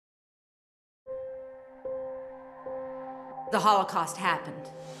The Holocaust happened.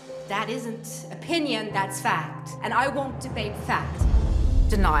 That isn't opinion, that's fact. And I won't debate fact.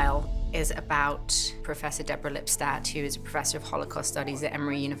 Denial is about Professor Deborah Lipstadt, who is a professor of Holocaust studies at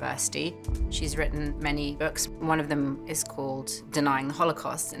Emory University. She's written many books. One of them is called Denying the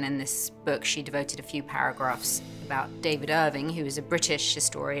Holocaust, and in this book she devoted a few paragraphs about David Irving, who is a British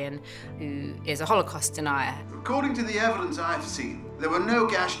historian who is a Holocaust denier. According to the evidence I've seen, there were no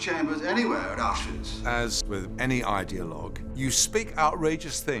gas chambers anywhere at Auschwitz. As with any ideologue, you speak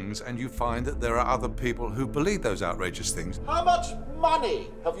outrageous things and you find that there are other people who believe those outrageous things. How much money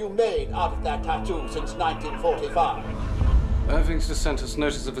have you made out of that tattoo since 1945? Irving's just sent us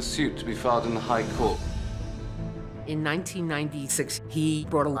notice of a suit to be filed in the High Court. In 1996, he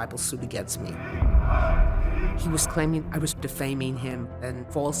brought a libel suit against me. He was claiming I was defaming him and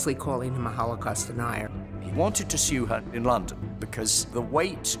falsely calling him a Holocaust denier. He wanted to sue her in London because the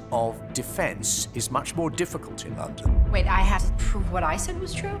weight of defense is much more difficult in London. Wait, I have to prove what I said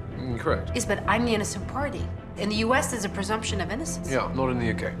was true? Correct. Yes, but I'm the innocent party. In the US, there's a presumption of innocence. Yeah, not in the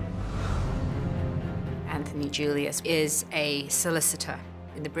UK. Anthony Julius is a solicitor.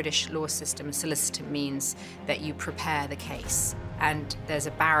 In the British law system, a solicitor means that you prepare the case. And there's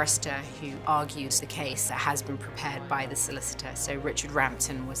a barrister who argues the case that has been prepared by the solicitor. So Richard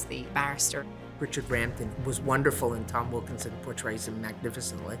Rampton was the barrister. Richard Rampton was wonderful, and Tom Wilkinson portrays him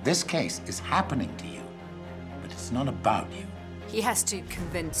magnificently. This case is happening to you, but it's not about you. He has to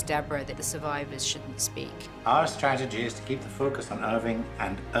convince Deborah that the survivors shouldn't speak. Our strategy is to keep the focus on Irving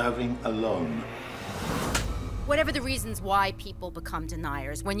and Irving alone. Whatever the reasons why people become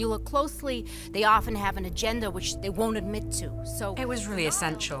deniers, when you look closely, they often have an agenda which they won't admit to. So it was really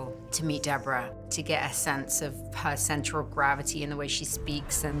essential to meet Deborah, to get a sense of her central gravity in the way she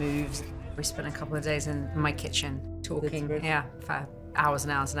speaks and moves. We spent a couple of days in my kitchen talking, for hours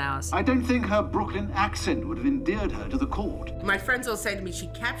and hours and hours. I don't think her Brooklyn accent would have endeared her to the court. My friends will say to me, she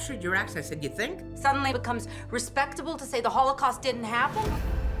captured your accent. I said, you think? Suddenly it becomes respectable to say the Holocaust didn't happen?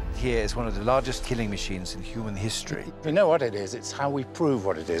 Here is one of the largest killing machines in human history. We know what it is, it's how we prove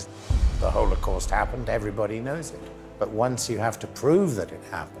what it is. The Holocaust happened, everybody knows it. But once you have to prove that it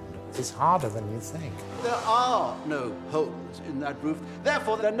happened, it's harder than you think. There are no holes in that roof.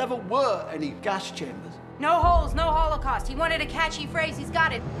 Therefore, there never were any gas chambers. No holes, no Holocaust. He wanted a catchy phrase, he's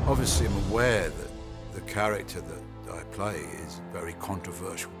got it. Obviously, I'm aware that the character that I play is very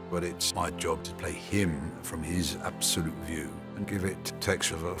controversial, but it's my job to play him from his absolute view and give it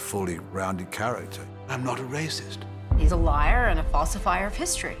texture of a fully rounded character. I'm not a racist. He's a liar and a falsifier of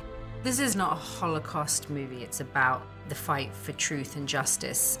history. This is not a Holocaust movie. It's about the fight for truth and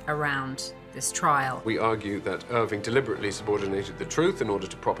justice around this trial. We argue that Irving deliberately subordinated the truth in order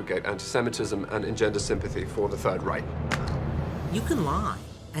to propagate anti-Semitism and engender sympathy for the Third Reich. You can lie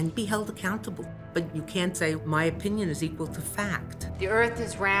and be held accountable, but you can't say my opinion is equal to fact. The earth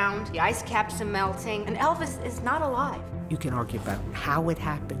is round, the ice caps are melting, and Elvis is not alive. You can argue about how it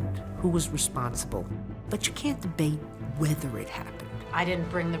happened, who was responsible, but you can't debate whether it happened. I didn't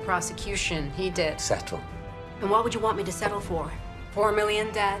bring the prosecution, he did. Settle. And what would you want me to settle for? 4 million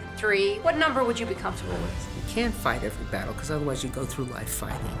dead? 3? What number would you be comfortable with? You can't fight every battle, because otherwise you go through life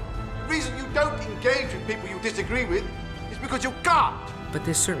fighting. The reason you don't engage with people you disagree with is because you can't. But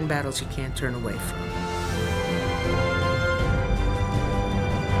there's certain battles you can't turn away from.